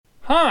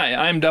Hi,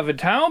 I'm David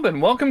Taub,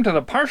 and welcome to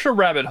the Parsha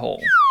Rabbit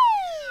Hole,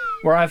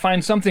 where I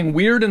find something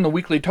weird in the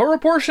weekly Torah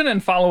portion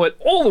and follow it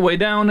all the way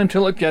down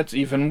until it gets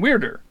even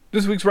weirder.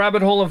 This week's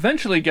rabbit hole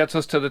eventually gets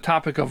us to the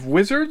topic of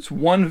wizards,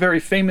 one very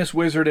famous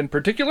wizard in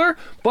particular,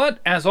 but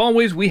as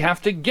always we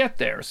have to get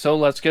there, so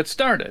let's get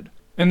started.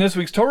 In this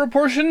week's Torah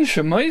portion,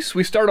 Shemos,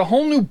 we start a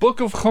whole new book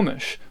of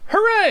Chumash.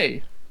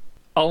 Hooray!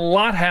 A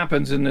lot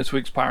happens in this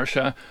week's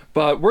Parsha,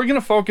 but we're going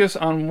to focus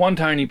on one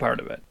tiny part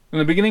of it. In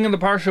the beginning of the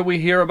Parsha, we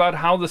hear about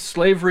how the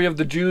slavery of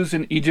the Jews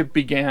in Egypt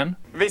began.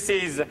 This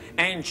is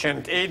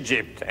ancient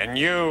Egypt, and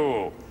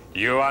you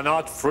are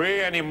not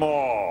free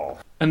anymore.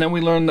 And then we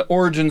learn the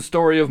origin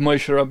story of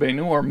Moshe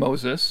Rabbeinu, or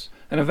Moses,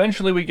 and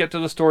eventually we get to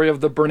the story of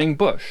the burning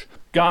bush.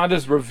 God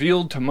is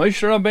revealed to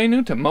Moshe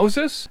Rabbeinu, to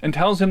Moses, and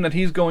tells him that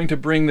he's going to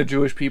bring the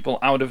Jewish people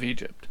out of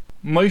Egypt.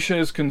 Moshe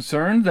is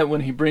concerned that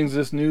when he brings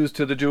this news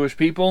to the Jewish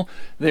people,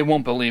 they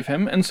won't believe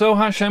him, and so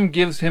Hashem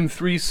gives him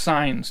 3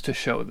 signs to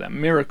show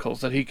them,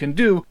 miracles that he can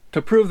do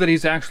to prove that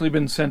he's actually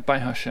been sent by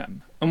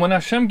Hashem. And when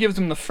Hashem gives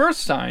him the first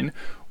sign,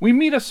 we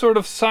meet a sort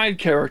of side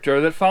character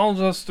that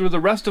follows us through the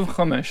rest of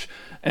Chumash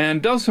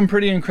and does some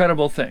pretty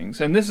incredible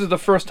things, and this is the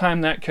first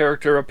time that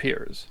character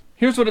appears.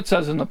 Here's what it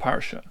says in the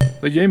Parsha.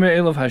 V'yomer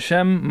elav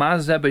Hashem, ma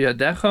zeh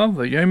b'yadecha,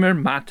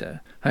 v'yomer mateh.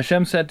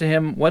 Hashem said to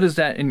him, "What is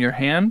that in your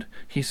hand?"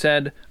 He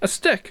said, "A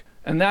stick."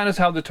 And that is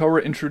how the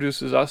Torah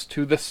introduces us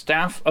to the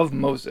staff of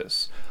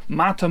Moses.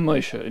 Mata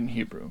Moshe in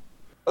Hebrew.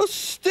 A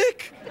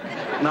stick!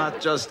 Not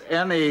just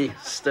any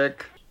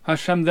stick.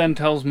 Hashem then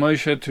tells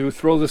Moshe to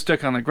throw the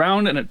stick on the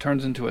ground and it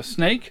turns into a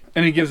snake.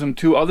 And he gives him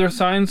 2 other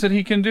signs that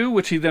he can do,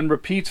 which he then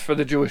repeats for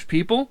the Jewish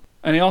people.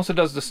 And he also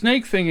does the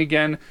snake thing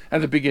again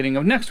at the beginning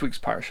of next week's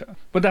Parsha.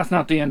 But that's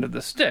not the end of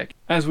the stick.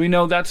 As we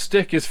know, that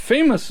stick is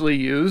famously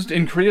used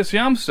in Kriyas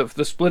Yamsuf,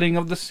 the splitting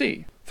of the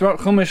sea. Throughout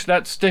Chumash,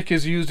 that stick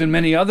is used in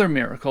many other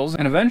miracles,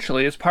 and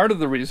eventually it's part of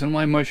the reason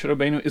why Moshe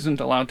Rabbeinu isn't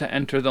allowed to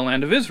enter the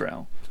land of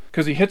Israel,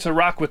 because he hits a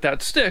rock with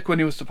that stick when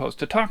he was supposed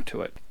to talk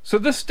to it. So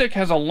this stick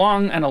has a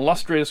long and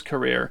illustrious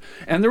career,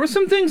 and there were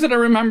some things that I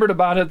remembered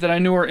about it that I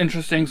knew were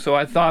interesting, so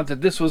I thought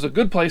that this was a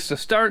good place to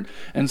start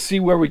and see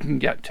where we can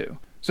get to.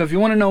 So if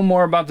you want to know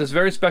more about this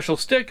very special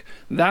stick,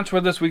 that's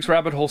where this week's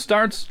rabbit hole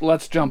starts.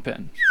 Let's jump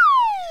in.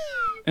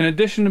 In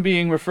addition to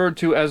being referred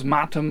to as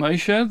Mata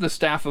Moshe, the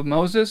staff of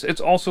Moses, it's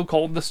also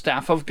called the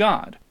staff of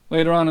God.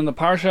 Later on in the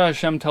Parsha,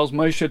 Hashem tells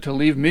Moshe to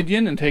leave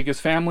Midian and take his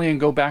family and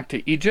go back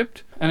to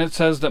Egypt. And it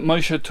says that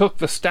Moshe took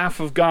the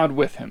staff of God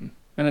with him.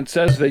 And it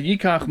says,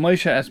 V'yikach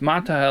Moshe es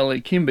Mata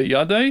ha'elikim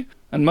b'yadei,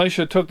 and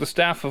Moshe took the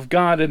staff of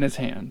God in his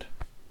hand.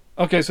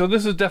 Okay, so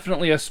this is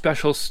definitely a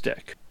special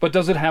stick. But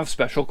does it have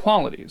special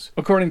qualities?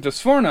 According to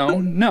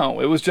Sforno,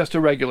 no, it was just a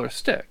regular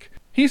stick.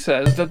 He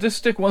says that this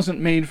stick wasn't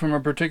made from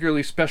a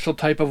particularly special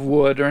type of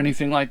wood or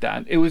anything like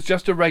that. It was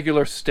just a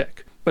regular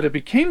stick. But it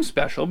became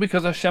special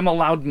because Hashem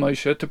allowed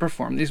Moshe to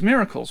perform these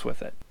miracles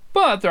with it.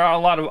 But there are a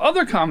lot of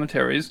other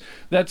commentaries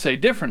that say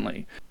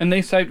differently, and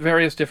they cite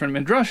various different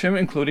midrashim,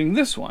 including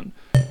this one.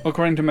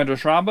 According to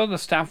Midrash Rabbah, the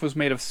staff was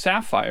made of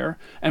sapphire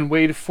and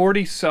weighed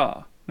 40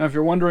 sah. Now, if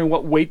you're wondering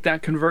what weight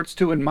that converts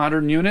to in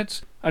modern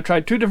units, I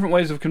tried 2 different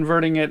ways of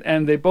converting it,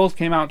 and they both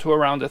came out to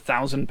around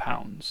 1,000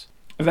 pounds.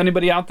 If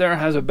anybody out there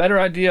has a better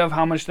idea of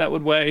how much that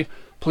would weigh,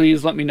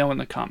 please let me know in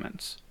the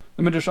comments.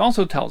 The Midrash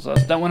also tells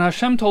us that when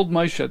Hashem told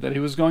Moshe that he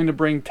was going to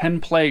bring 10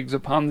 plagues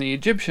upon the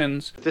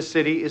Egyptians, this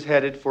city is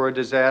headed for a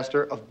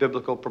disaster of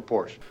biblical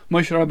proportion.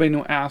 Moshe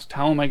Rabbeinu asked,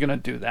 "How am I going to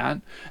do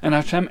that?" And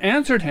Hashem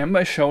answered him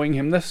by showing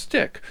him the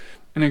stick.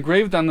 And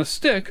engraved on the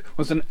stick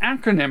was an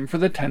acronym for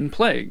the 10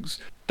 plagues,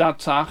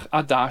 Datzach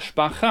Adash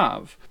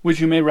Bachav,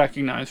 which you may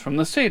recognize from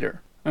the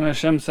Seder. And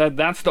Hashem said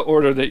that's the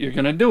order that you're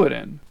going to do it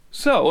in.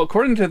 So,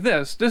 according to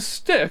this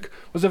stick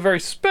was a very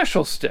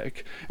special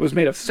stick. It was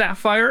made of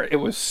sapphire, it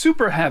was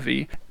super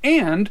heavy,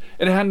 and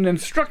it had an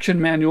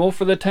instruction manual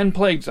for the 10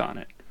 plagues on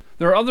it.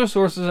 There are other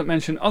sources that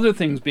mention other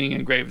things being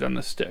engraved on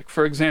the stick,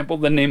 for example,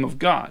 the name of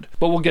God,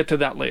 but we'll get to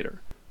that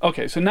later.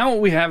 Okay, so now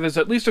what we have is,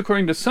 at least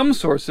according to some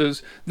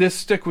sources, this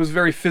stick was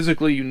very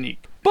physically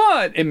unique.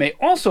 But it may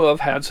also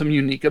have had some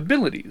unique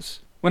abilities.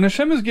 When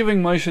Hashem is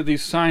giving Moshe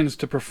these signs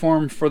to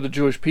perform for the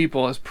Jewish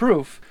people as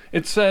proof,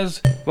 it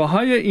says,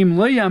 V'haya im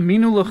le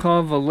yaminu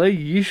lecha v'le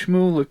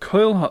yishmu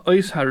lekoil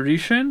ha'ois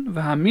harishin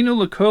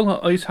v'haminu lekoil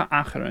ha'ois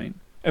ha'acharein.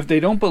 If they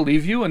don't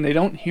believe you and they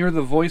don't hear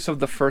the voice of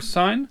the first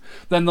sign,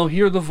 then they'll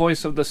hear the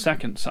voice of the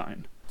second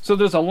sign. So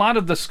there's a lot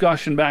of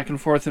discussion back and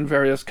forth in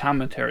various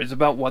commentaries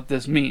about what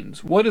this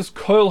means. What is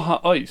koil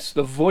ha'ois,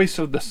 the voice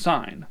of the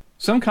sign?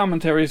 Some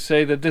commentaries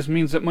say that this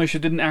means that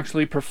Moshe didn't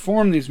actually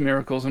perform these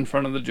miracles in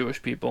front of the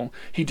Jewish people,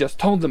 he just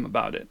told them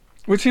about it.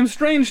 Which seems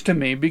strange to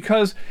me,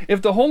 because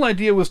if the whole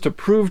idea was to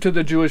prove to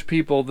the Jewish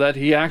people that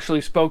he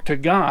actually spoke to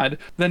God,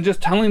 then just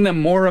telling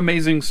them more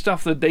amazing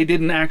stuff that they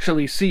didn't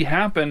actually see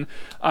happen,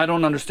 I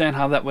don't understand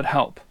how that would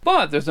help.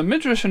 But there's a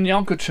midrash in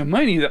Yalkut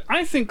Shimoni that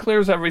I think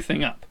clears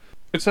everything up.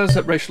 It says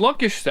that Reish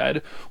Lakish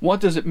said,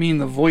 what does it mean,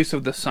 the voice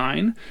of the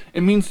sign?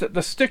 It means that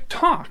the stick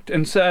talked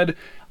and said,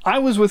 I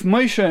was with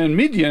Moshe in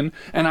Midian,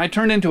 and I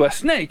turned into a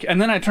snake,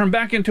 and then I turned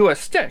back into a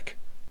stick.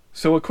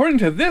 So according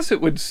to this,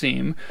 it would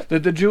seem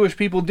that the Jewish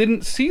people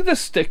didn't see the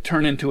stick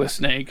turn into a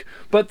snake,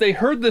 but they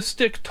heard the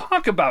stick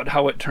talk about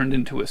how it turned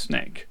into a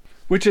snake.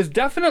 Which is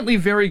definitely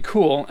very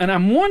cool, and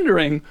I'm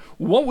wondering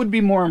what would be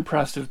more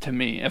impressive to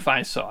me if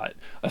I saw it.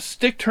 A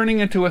stick turning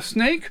into a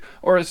snake,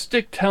 or a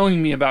stick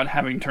telling me about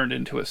having turned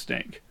into a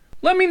snake?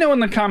 Let me know in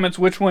the comments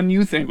which one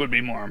you think would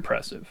be more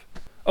impressive.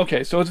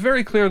 Okay, so it's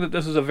very clear that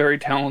this is a very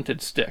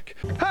talented stick.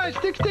 Hi,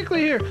 Stick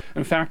Stickly here!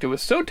 In fact, it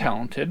was so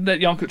talented that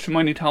Yalkut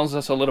Shimoni tells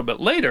us a little bit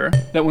later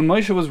that when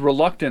Moshe was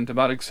reluctant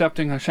about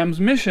accepting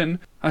Hashem's mission,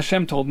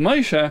 Hashem told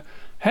Moshe,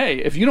 hey,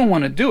 if you don't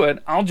want to do it,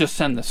 I'll just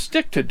send the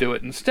stick to do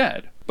it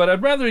instead. But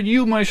I'd rather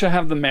you, Moshe,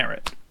 have the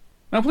merit.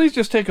 Now please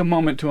just take a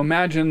moment to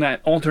imagine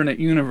that alternate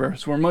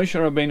universe where Moshe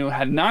Rabbeinu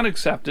had not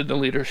accepted the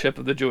leadership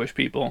of the Jewish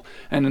people,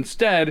 and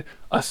instead,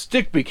 a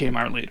stick became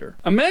our leader.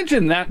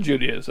 Imagine that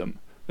Judaism.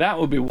 That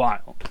would be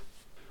wild.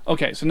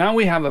 Okay, so now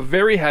we have a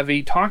very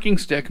heavy talking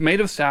stick made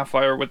of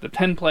sapphire with the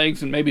 10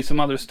 plagues and maybe some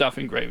other stuff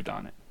engraved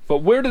on it. But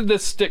where did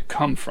this stick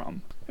come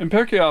from? In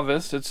Pirkei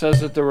Avos, it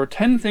says that there were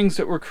 10 things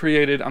that were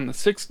created on the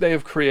 6th day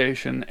of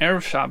creation,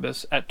 Erev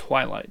Shabbos, at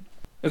twilight.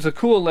 It's a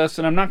cool list,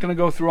 and I'm not going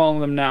to go through all of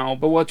them now,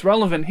 but what's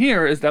relevant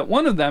here is that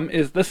one of them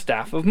is the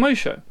staff of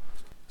Moshe.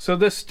 So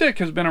this stick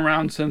has been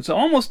around since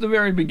almost the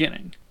very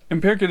beginning. In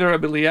Pirkei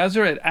Rabbi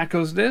Eliezer, it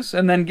echoes this,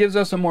 and then gives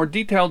us a more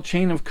detailed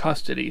chain of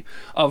custody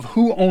of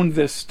who owned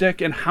this stick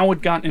and how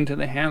it got into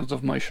the hands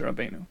of Moshe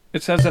Rabbeinu.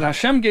 It says that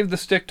Hashem gave the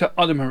stick to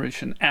Adam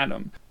Harishon,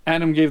 Adam.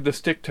 Adam gave the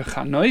stick to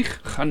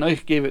Chanoich.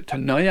 Chanoich gave it to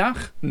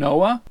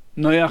Noah.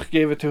 Noach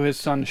gave it to his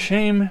son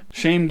Shem.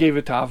 Shem gave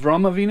it to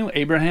Avram Avinu,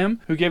 Abraham,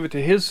 who gave it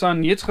to his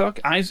son Yitzchak,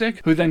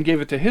 Isaac, who then gave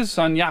it to his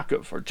son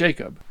Yaakov, or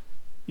Jacob.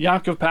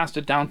 Yaakov passed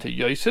it down to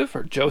Yosef,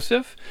 or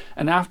Joseph,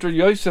 and after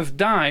Yosef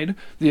died,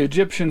 the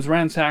Egyptians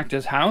ransacked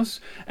his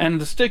house,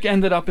 and the stick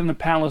ended up in the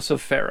palace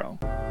of Pharaoh.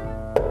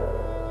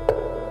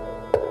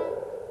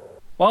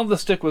 While the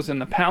stick was in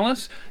the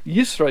palace,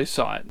 Yisro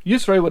saw it.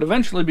 Yisro would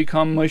eventually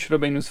become Moshe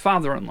Rabbeinu's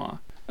father-in-law.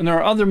 And there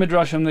are other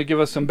midrashim that give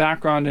us some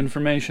background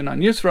information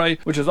on Yisro,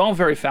 which is all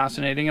very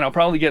fascinating, and I'll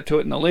probably get to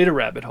it in a later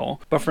rabbit hole.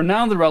 But for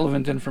now, the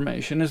relevant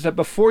information is that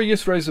before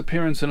Yisro's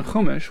appearance in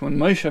Chumash, when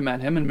Moshe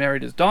met him and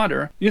married his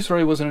daughter,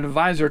 Yisro was an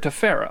advisor to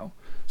Pharaoh.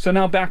 So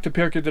now back to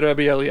Pirkei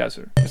Rabbi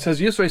Eliezer. It says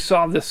Yisro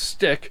saw this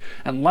stick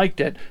and liked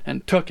it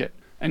and took it,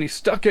 and he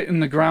stuck it in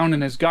the ground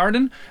in his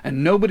garden,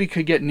 and nobody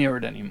could get near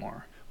it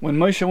anymore. When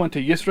Moshe went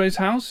to Yisro's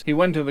house, he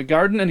went to the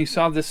garden and he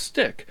saw this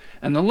stick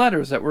and the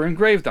letters that were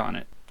engraved on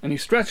it. And he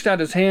stretched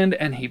out his hand,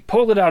 and he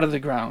pulled it out of the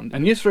ground.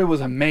 And Yisro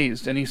was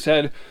amazed, and he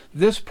said,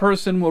 this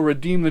person will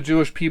redeem the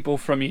Jewish people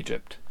from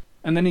Egypt.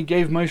 And then he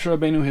gave Moshe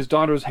Rabbeinu his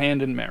daughter's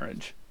hand in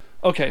marriage.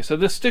 Okay, so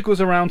this stick was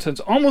around since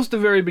almost the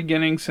very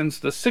beginning, since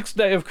the 6th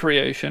day of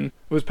creation.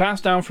 It was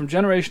passed down from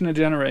generation to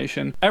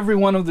generation. Every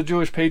one of the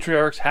Jewish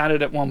patriarchs had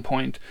it at one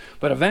point,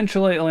 but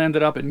eventually it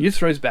landed up in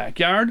Yisro's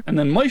backyard, and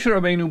then Moshe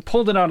Rabbeinu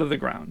pulled it out of the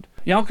ground.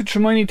 Yalkut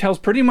Shimoni tells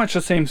pretty much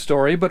the same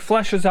story, but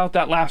fleshes out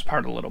that last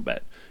part a little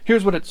bit.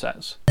 Here's what it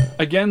says.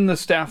 Again, the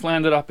staff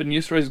landed up in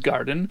Yisro's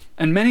garden,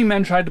 and many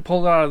men tried to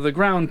pull it out of the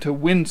ground to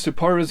win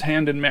Zipporah's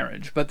hand in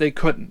marriage, but they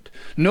couldn't.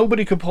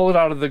 Nobody could pull it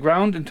out of the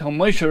ground until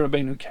Moshe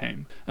Rabbeinu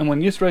came. And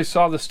when Yisro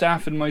saw the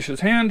staff in Moshe's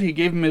hand, he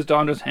gave him his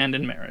daughter's hand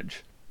in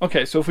marriage.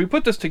 Okay, so if we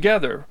put this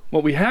together,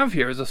 what we have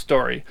here is a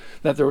story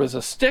that there was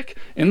a stick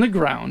in the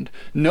ground,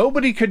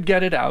 nobody could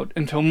get it out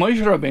until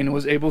Moshe Rabbeinu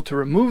was able to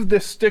remove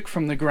this stick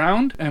from the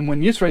ground, and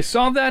when Yisro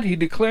saw that, he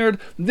declared,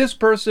 this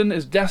person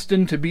is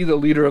destined to be the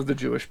leader of the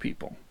Jewish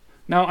people.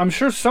 Now, I'm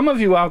sure some of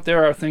you out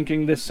there are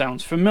thinking this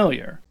sounds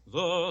familiar.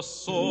 The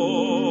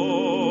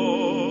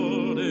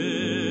sword in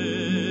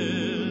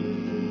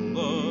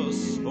the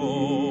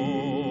stone.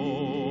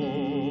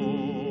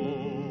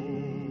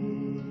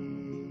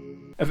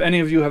 If any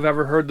of you have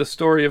ever heard the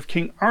story of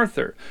King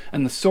Arthur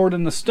and the sword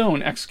in the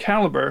stone,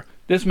 Excalibur,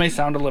 this may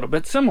sound a little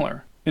bit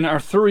similar. In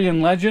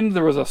Arthurian legend,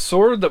 there was a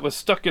sword that was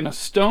stuck in a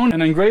stone,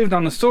 and engraved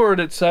on the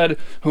sword it said,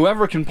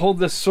 whoever can pull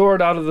this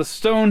sword out of the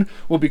stone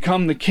will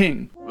become the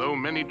king. Though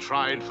many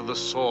tried for the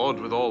sword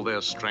with all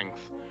their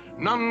strength,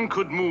 none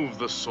could move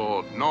the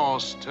sword nor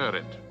stir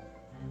it.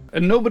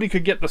 And nobody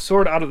could get the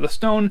sword out of the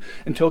stone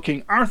until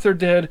King Arthur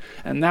did,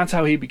 and that's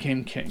how he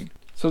became king.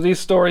 So these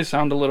stories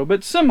sound a little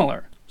bit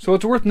similar. So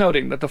it's worth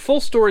noting that the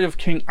full story of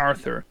King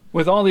Arthur,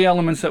 with all the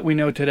elements that we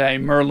know today,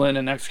 Merlin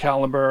and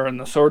Excalibur and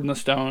the Sword and the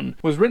Stone,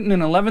 was written in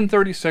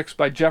 1136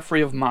 by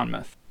Geoffrey of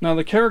Monmouth. Now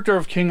the character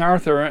of King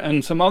Arthur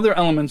and some other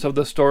elements of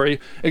the story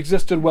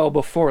existed well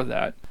before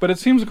that, but it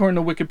seems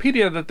according to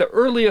Wikipedia that the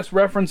earliest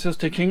references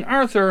to King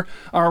Arthur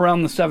are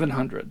around the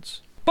 700s.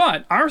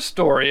 But our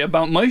story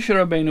about Moshe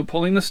Rabbeinu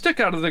pulling the stick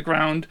out of the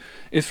ground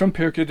is from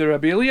Pirkei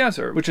Rabbi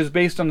Eliezer, which is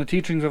based on the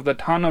teachings of the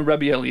Tana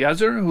Rabbi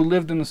Eliezer, who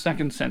lived in the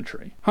 2nd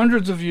century,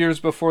 hundreds of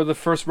years before the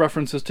first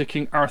references to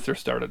King Arthur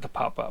started to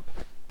pop up.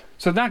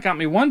 So that got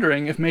me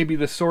wondering if maybe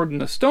the sword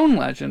and the stone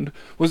legend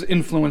was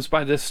influenced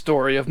by this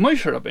story of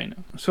Moshe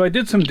Rabbeinu. So I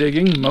did some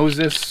digging,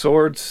 Moses,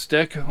 sword,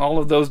 stick, all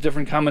of those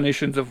different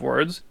combinations of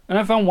words, and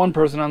I found one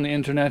person on the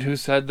internet who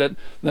said that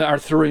the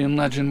Arthurian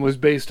legend was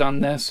based on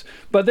this,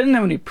 but they didn't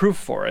have any proof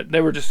for it, they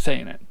were just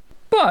saying it.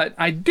 But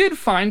I did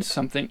find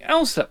something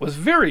else that was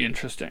very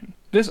interesting.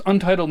 This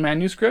untitled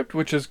manuscript,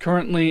 which is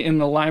currently in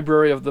the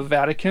Library of the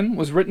Vatican,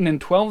 was written in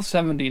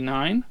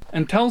 1279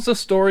 and tells the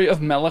story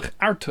of Melech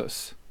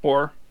Artus,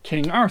 or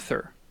King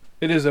Arthur.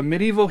 It is a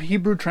medieval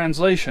Hebrew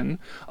translation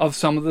of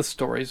some of the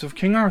stories of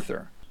King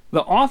Arthur.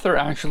 The author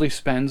actually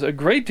spends a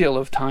great deal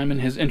of time in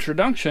his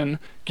introduction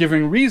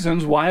giving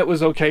reasons why it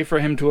was okay for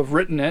him to have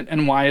written it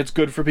and why it's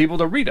good for people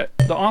to read it.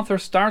 The author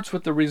starts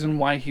with the reason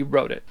why he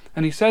wrote it,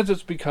 and he says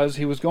it's because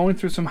he was going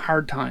through some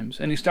hard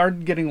times and he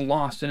started getting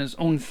lost in his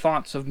own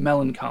thoughts of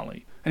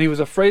melancholy. And he was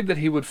afraid that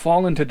he would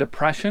fall into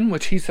depression,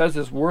 which he says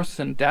is worse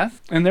than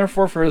death, and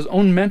therefore for his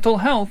own mental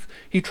health,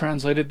 he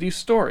translated these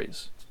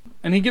stories.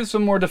 And he gives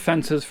some more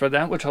defenses for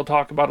that, which I'll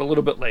talk about a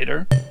little bit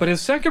later. But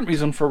his second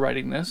reason for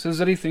writing this is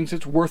that he thinks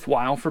it's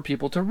worthwhile for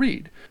people to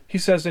read. He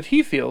says that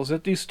he feels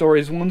that these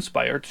stories will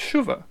inspire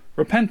teshuvah,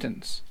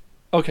 repentance.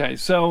 Okay,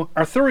 so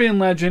Arthurian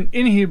legend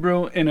in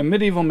Hebrew in a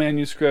medieval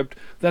manuscript,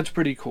 that's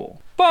pretty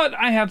cool. But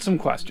I had some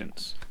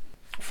questions.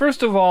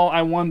 First of all,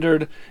 I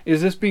wondered,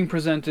 is this being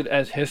presented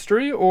as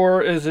history,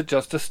 or is it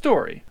just a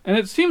story? And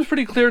it seems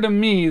pretty clear to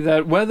me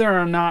that whether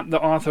or not the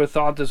author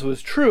thought this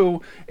was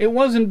true, it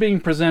wasn't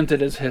being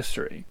presented as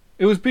history.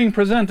 It was being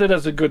presented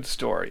as a good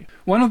story.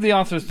 One of the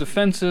author's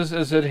defenses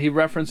is that he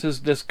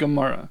references this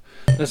Gemara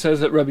that says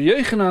that Rabbi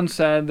Yochanan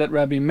said that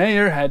Rabbi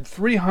Meir had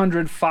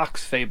 300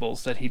 fox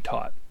fables that he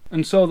taught.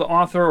 And so the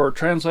author or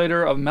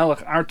translator of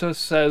Melech Artus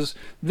says,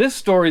 this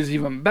story is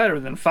even better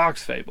than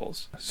Fox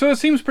Fables. So it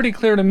seems pretty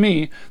clear to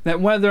me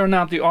that whether or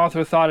not the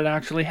author thought it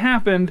actually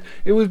happened,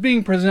 it was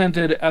being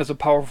presented as a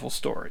powerful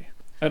story.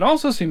 It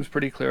also seems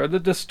pretty clear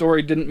that this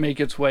story didn't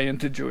make its way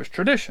into Jewish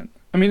tradition.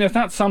 I mean, it's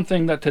not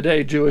something that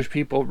today Jewish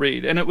people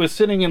read, and it was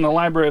sitting in the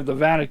Library of the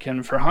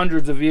Vatican for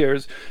hundreds of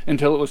years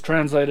until it was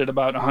translated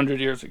about 100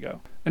 years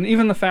ago. And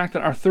even the fact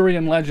that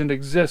Arthurian legend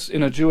exists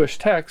in a Jewish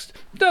text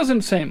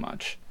doesn't say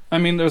much. I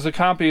mean, there's a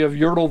copy of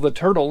Yertle the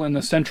Turtle in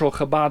the Central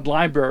Chabad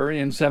Library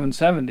in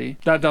 770.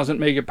 That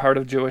doesn't make it part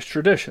of Jewish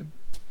tradition.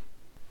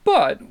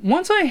 But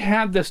once I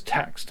had this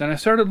text and I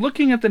started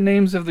looking at the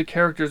names of the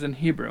characters in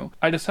Hebrew,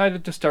 I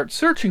decided to start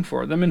searching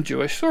for them in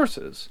Jewish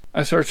sources.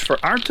 I searched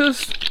for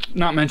Artus,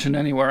 not mentioned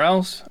anywhere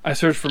else. I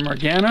searched for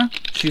Morgana,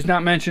 she's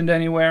not mentioned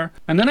anywhere.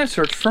 And then I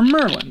searched for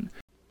Merlin.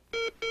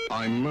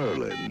 I'm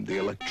Merlin, the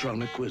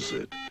electronic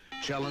wizard,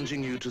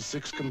 challenging you to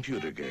 6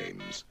 computer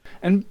games.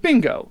 And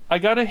bingo, I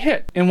got a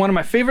hit in one of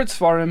my favorite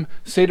Sfarim,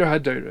 Seder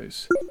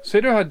HaDoros.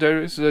 Seder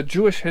HaDoros is a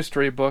Jewish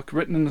history book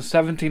written in the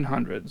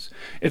 1700s.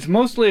 It's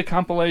mostly a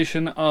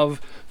compilation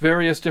of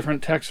various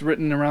different texts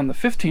written around the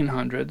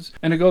 1500s,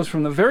 and it goes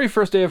from the very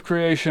first day of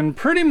creation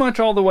pretty much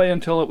all the way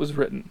until it was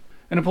written.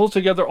 And it pulls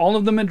together all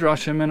of the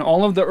Midrashim and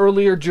all of the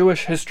earlier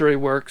Jewish history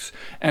works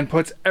and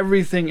puts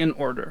everything in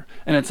order.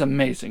 And it's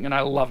amazing, and I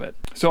love it.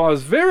 So I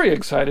was very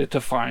excited to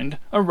find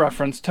a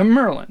reference to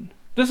Merlin.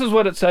 This is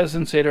what it says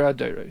in Seder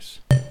HaDoros.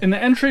 In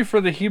the entry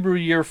for the Hebrew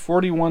year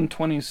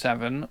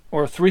 4127,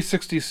 or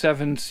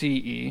 367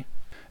 CE,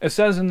 it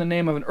says in the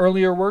name of an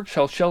earlier work,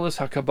 Shalshelis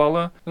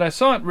HaKabbalah, that I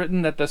saw it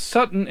written that the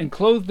Satan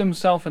enclothed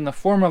himself in the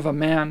form of a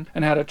man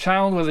and had a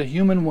child with a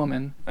human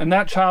woman, and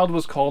that child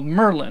was called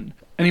Merlin.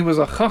 And he was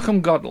a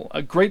Chacham Gadol,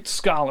 a great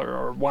scholar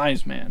or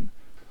wise man.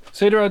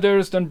 Seder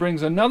HaDoros then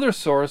brings another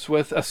source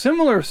with a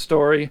similar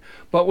story,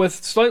 but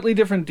with slightly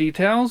different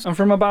details, and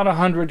from about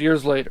 100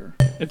 years later.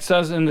 It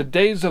says, in the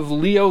days of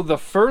Leo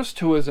I,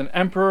 who was an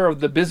emperor of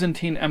the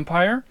Byzantine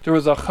Empire, there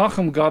was a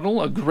Chacham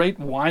Gadol, a great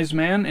wise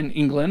man in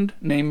England,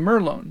 named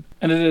Merlin.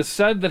 And it is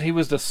said that he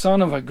was the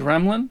son of a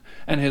gremlin,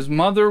 and his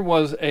mother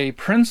was a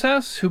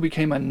princess who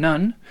became a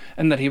nun,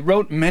 and that he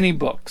wrote many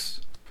books.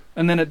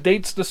 And then it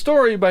dates the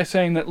story by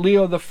saying that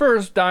Leo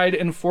I died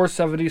in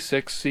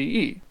 476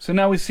 CE. So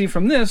now we see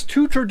from this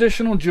 2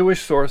 traditional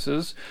Jewish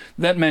sources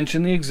that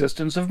mention the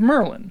existence of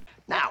Merlin.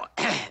 Now,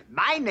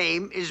 my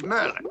name is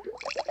Merlin.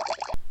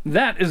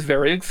 That is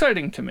very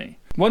exciting to me.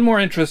 One more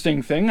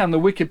interesting thing, on the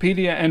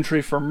Wikipedia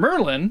entry for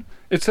Merlin,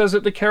 it says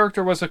that the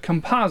character was a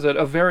composite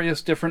of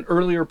various different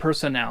earlier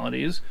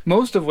personalities,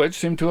 most of which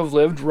seem to have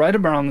lived right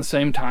around the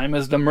same time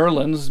as the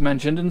Merlins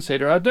mentioned in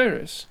Seder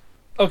HaDoros.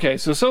 Okay,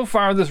 so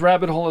far this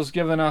rabbit hole has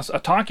given us a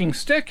talking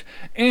stick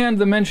and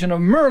the mention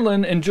of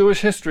Merlin in Jewish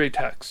history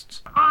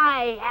texts.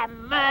 I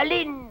am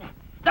Merlin,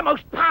 the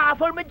most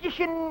powerful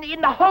magician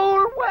in the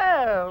whole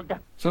world.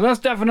 So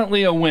that's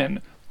definitely a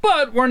win.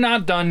 But we're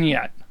not done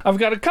yet. I've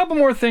got a couple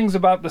more things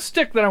about the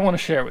stick that I want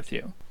to share with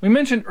you. We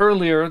mentioned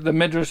earlier the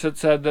Midrash that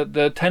said that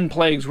the 10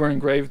 plagues were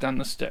engraved on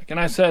the stick, and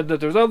I said that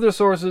there's other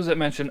sources that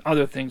mention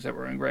other things that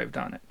were engraved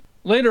on it.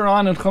 Later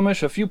on in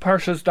Chumash, a few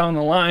parshas down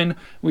the line,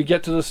 we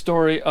get to the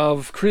story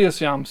of Kriyas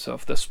Yam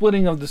Suf, the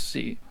splitting of the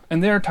sea.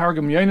 And there,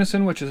 Targum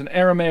Yonasan, which is an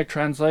Aramaic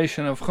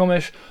translation of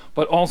Chumash,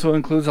 but also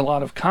includes a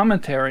lot of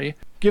commentary,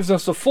 gives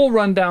us a full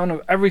rundown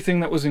of everything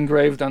that was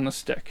engraved on the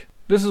stick.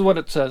 This is what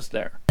it says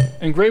there.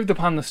 Engraved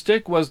upon the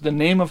stick was the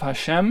name of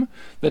Hashem,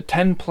 the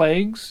 10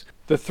 plagues,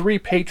 the 3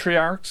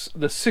 patriarchs,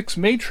 the 6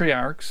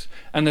 matriarchs,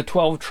 and the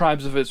 12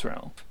 tribes of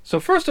Israel. So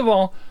first of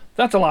all,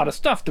 that's a lot of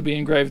stuff to be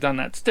engraved on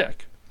that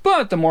stick.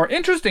 But the more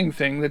interesting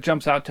thing that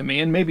jumps out to me,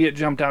 and maybe it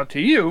jumped out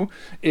to you,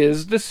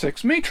 is the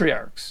 6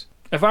 matriarchs.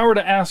 If I were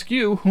to ask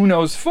you who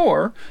knows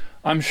 4,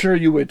 I'm sure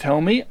you would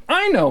tell me,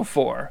 I know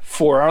 4.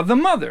 4 are the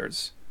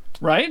mothers,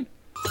 right?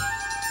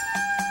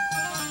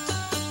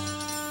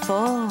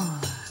 4.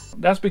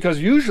 That's because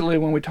usually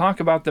when we talk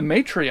about the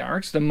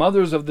matriarchs, the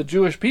mothers of the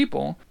Jewish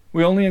people,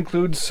 we only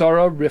include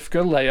Sarah,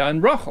 Rivka, Leah,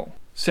 and Rachel.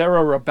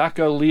 Sarah,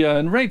 Rebecca, Leah,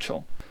 and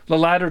Rachel. The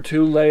latter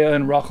 2, Leah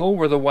and Rachel,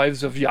 were the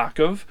wives of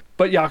Yaakov,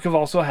 but Yaakov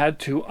also had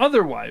 2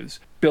 other wives,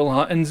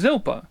 Bilhah and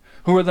Zilpah,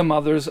 who were the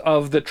mothers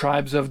of the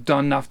tribes of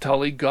Dan,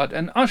 Naphtali, Gad,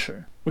 and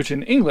Asher, which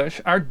in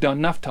English are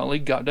Dan, Naphtali,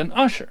 Gad, and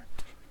Asher.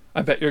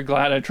 I bet you're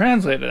glad I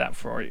translated that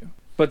for you.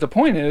 But the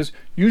point is,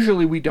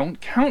 usually we don't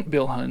count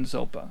Bilhah and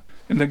Zilpah.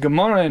 In the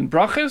Gemara in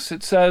Brachos,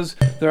 it says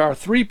there are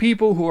 3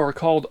 people who are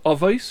called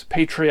Avos,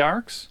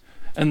 patriarchs,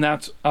 and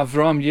that's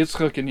Avram,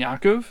 Yitzchak, and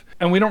Yaakov.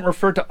 And we don't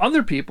refer to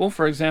other people,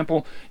 for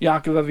example,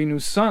 Yaakov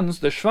Avinu's sons,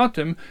 the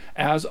Shvatim,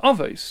 as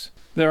Avos.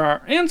 There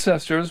are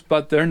ancestors,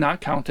 but they're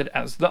not counted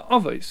as the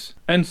Avos.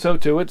 And so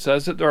too it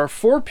says that there are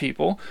 4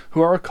 people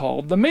who are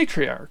called the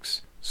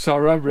matriarchs,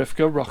 Sarah,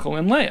 Rivka, Rachel,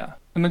 and Leah.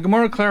 And the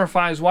Gemara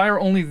clarifies why are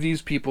only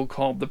these people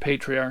called the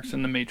patriarchs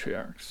and the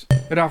matriarchs.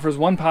 It offers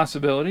one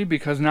possibility,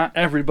 because not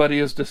everybody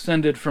is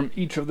descended from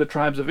each of the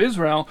tribes of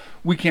Israel,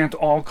 we can't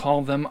all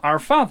call them our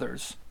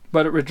fathers.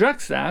 But it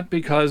rejects that,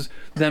 because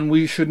then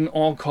we shouldn't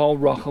all call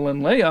Rachel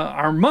and Leah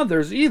our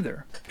mothers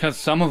either. Because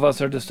some of us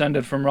are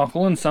descended from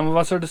Rachel and some of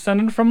us are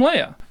descended from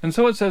Leah. And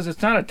so it says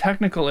it's not a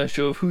technical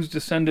issue of who's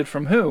descended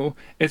from who,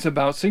 it's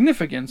about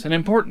significance and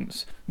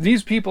importance.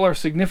 These people are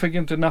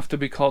significant enough to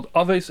be called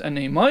Aves and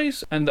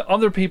Emais, and the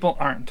other people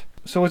aren't.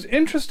 So it's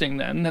interesting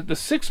then that the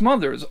 6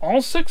 mothers,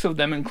 all 6 of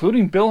them,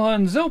 including Bilhah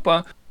and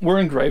Zilpah, were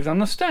engraved on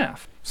the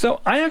staff.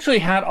 So I actually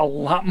had a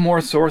lot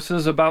more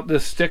sources about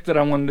this stick that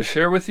I wanted to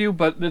share with you,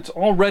 but it's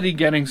already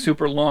getting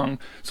super long,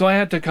 so I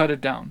had to cut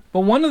it down.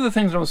 But one of the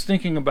things I was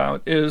thinking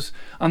about is,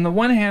 on the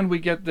one hand, we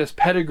get this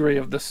pedigree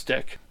of the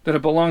stick, that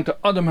it belonged to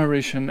Adam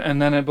HaRishon,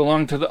 and then it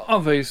belonged to the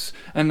Aves,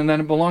 and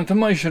then it belonged to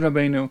Moshe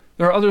Rabbeinu.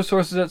 There are other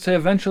sources that say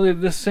eventually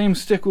this same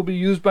stick will be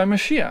used by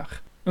Mashiach.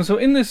 And so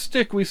in this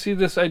stick we see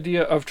this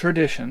idea of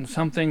tradition,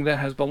 something that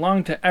has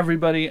belonged to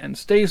everybody and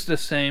stays the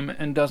same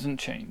and doesn't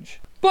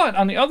change. But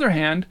on the other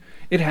hand,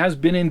 it has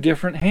been in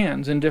different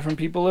hands and different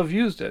people have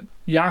used it.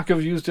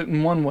 Yaakov used it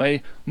in one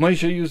way,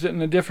 Moshe used it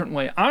in a different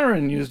way,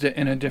 Aaron used it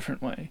in a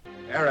different way.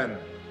 Aaron,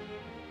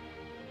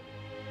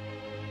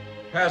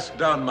 cast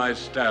down my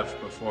staff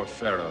before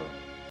Pharaoh.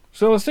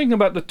 So I was thinking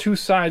about the 2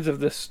 sides of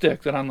this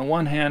stick, that on the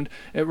one hand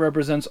it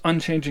represents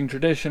unchanging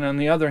tradition, and on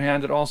the other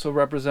hand it also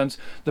represents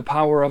the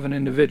power of an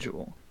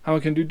individual. How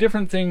it can do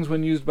different things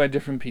when used by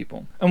different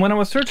people. And when I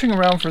was searching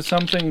around for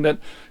something that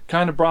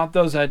kind of brought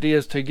those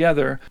ideas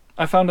together,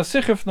 I found a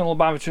sikha from the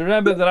Lubavitcher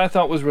Rebbe that I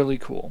thought was really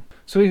cool.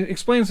 So he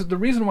explains that the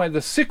reason why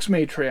the 6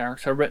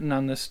 matriarchs are written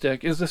on this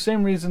stick is the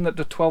same reason that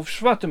the 12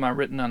 Shvatim are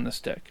written on the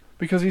stick.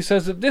 Because he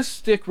says that this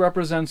stick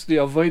represents the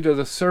avodah,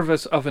 the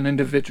service of an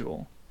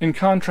individual, in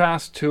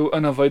contrast to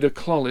an avodah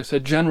klolis, a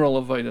general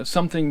avodah,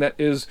 something that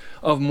is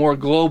of more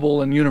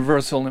global and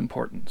universal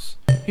importance.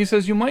 He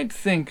says you might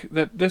think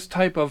that this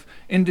type of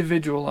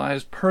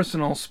individualized,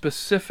 personal,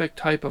 specific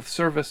type of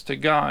service to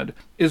God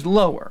is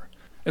lower.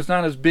 It's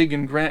not as big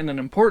and grand and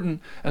important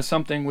as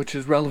something which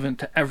is relevant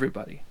to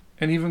everybody.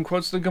 And even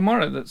quotes the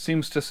Gemara that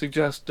seems to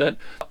suggest that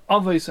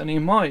Aves and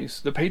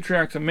Emais, the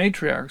patriarchs and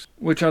matriarchs,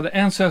 which are the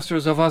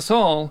ancestors of us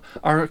all,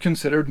 are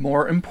considered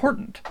more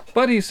important.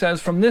 But he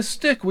says from this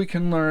stick we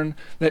can learn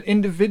that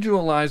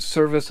individualized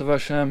service of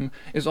Hashem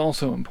is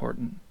also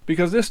important.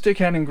 Because this stick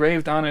had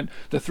engraved on it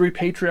the 3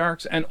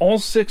 patriarchs and all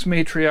 6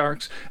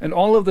 matriarchs and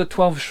all of the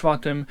 12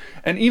 Shvatim,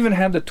 and even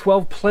had the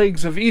 12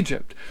 plagues of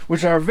Egypt,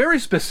 which are a very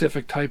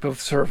specific type of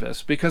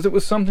service because it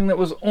was something that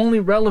was only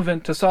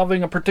relevant to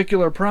solving a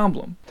particular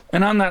problem.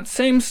 And on that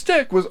same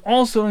stick was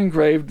also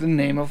engraved the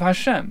name of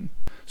Hashem.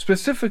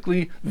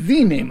 Specifically,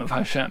 the name of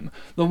Hashem,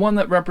 the one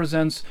that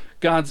represents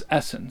God's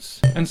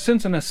essence. And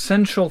since an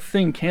essential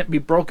thing can't be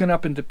broken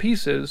up into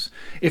pieces,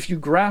 if you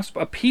grasp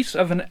a piece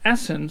of an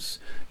essence,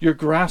 you're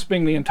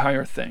grasping the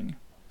entire thing.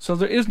 So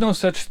there is no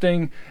such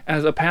thing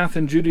as a path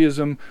in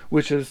Judaism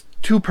which is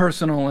too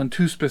personal and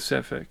too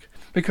specific,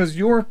 because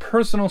your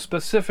personal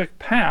specific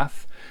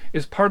path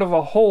is part of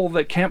a whole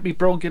that can't be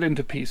broken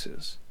into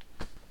pieces.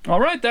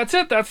 Alright, that's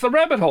it. That's the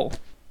rabbit hole.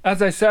 As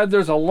I said,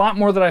 there's a lot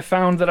more that I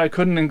found that I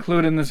couldn't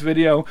include in this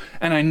video,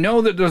 and I know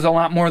that there's a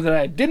lot more that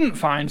I didn't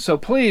find, so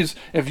please,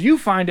 if you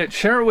find it,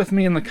 share it with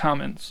me in the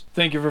comments.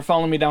 Thank you for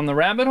following me down the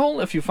rabbit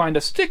hole. If you find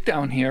a stick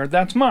down here,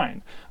 that's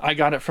mine. I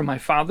got it from my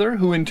father,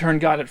 who in turn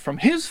got it from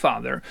his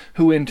father,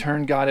 who in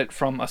turn got it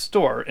from a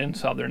store in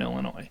Southern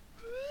Illinois.